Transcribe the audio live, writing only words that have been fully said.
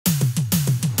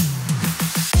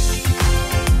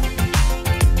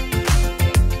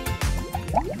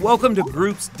Welcome to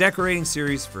Group's decorating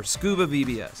series for Scuba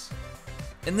VBS.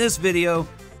 In this video,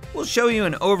 we'll show you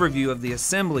an overview of the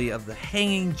assembly of the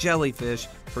hanging jellyfish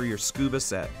for your scuba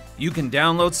set. You can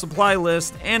download supply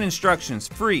list and instructions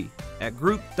free at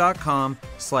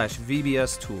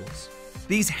group.com/VBS tools.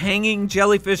 These hanging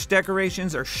jellyfish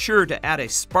decorations are sure to add a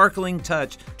sparkling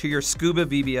touch to your Scuba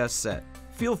VBS set.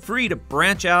 Feel free to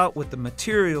branch out with the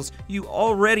materials you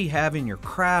already have in your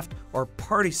craft or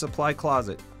party supply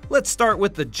closet. Let's start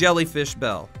with the jellyfish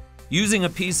bell. Using a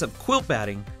piece of quilt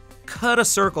batting, cut a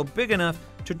circle big enough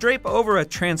to drape over a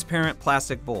transparent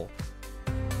plastic bowl.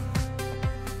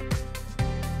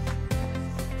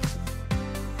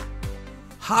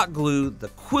 Hot glue the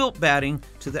quilt batting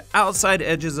to the outside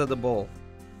edges of the bowl.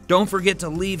 Don't forget to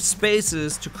leave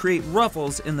spaces to create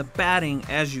ruffles in the batting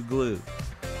as you glue.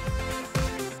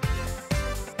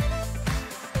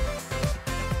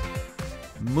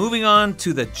 Moving on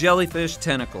to the jellyfish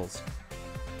tentacles.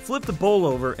 Flip the bowl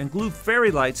over and glue fairy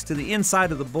lights to the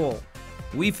inside of the bowl.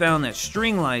 We found that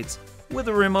string lights with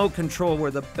a remote control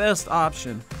were the best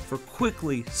option for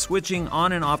quickly switching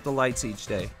on and off the lights each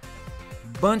day.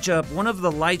 Bunch up one of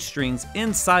the light strings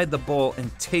inside the bowl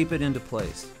and tape it into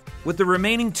place. With the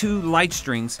remaining two light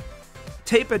strings,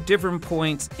 tape at different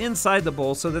points inside the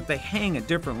bowl so that they hang at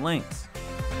different lengths.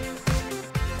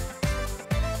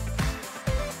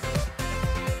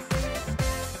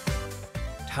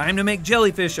 Time to make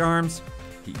jellyfish arms.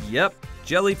 Yep,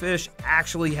 jellyfish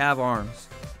actually have arms.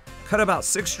 Cut about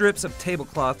 6 strips of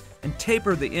tablecloth and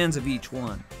taper the ends of each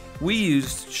one. We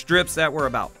used strips that were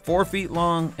about 4 feet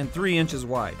long and 3 inches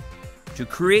wide. To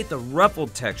create the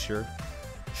ruffled texture,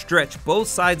 stretch both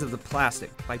sides of the plastic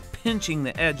by pinching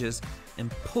the edges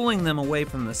and pulling them away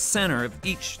from the center of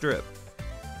each strip.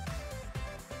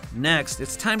 Next,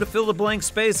 it's time to fill the blank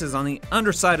spaces on the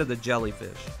underside of the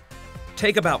jellyfish.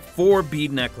 Take about 4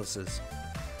 bead necklaces.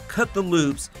 Cut the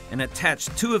loops and attach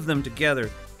 2 of them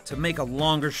together to make a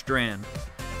longer strand.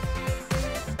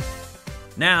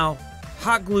 Now,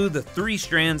 hot glue the 3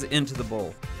 strands into the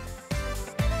bowl.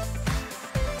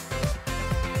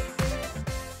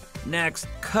 Next,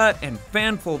 cut and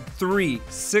fan fold 3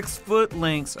 6-foot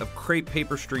lengths of crepe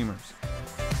paper streamers.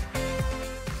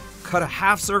 Cut a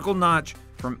half circle notch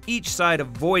from each side,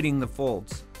 avoiding the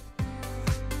folds.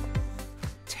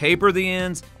 Taper the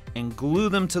ends and glue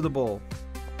them to the bowl.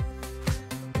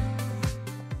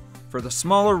 For the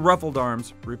smaller ruffled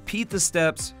arms, repeat the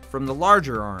steps from the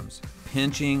larger arms,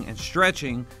 pinching and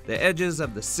stretching the edges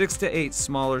of the 6 to 8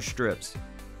 smaller strips.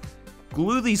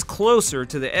 Glue these closer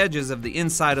to the edges of the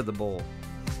inside of the bowl.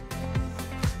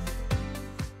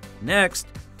 Next,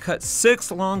 cut 6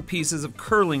 long pieces of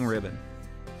curling ribbon.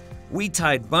 We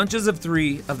tied bunches of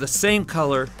 3 of the same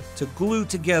color to glue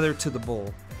together to the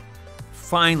bowl.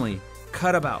 Finally,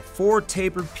 cut about 4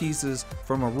 tapered pieces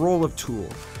from a roll of tulle.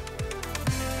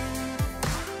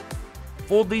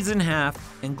 Fold these in half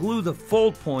and glue the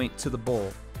fold point to the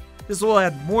bowl. This will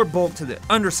add more bulk to the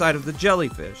underside of the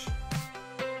jellyfish.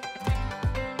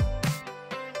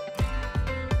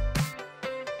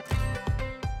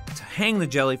 To hang the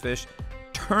jellyfish,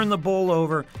 turn the bowl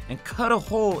over and cut a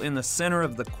hole in the center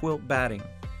of the quilt batting.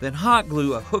 Then hot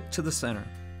glue a hook to the center.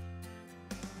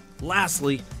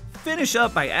 Lastly, finish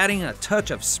up by adding a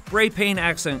touch of spray paint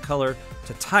accent color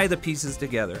to tie the pieces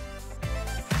together.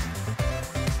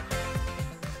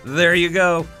 There you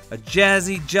go, a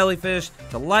jazzy jellyfish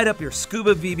to light up your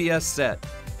Scuba VBS set.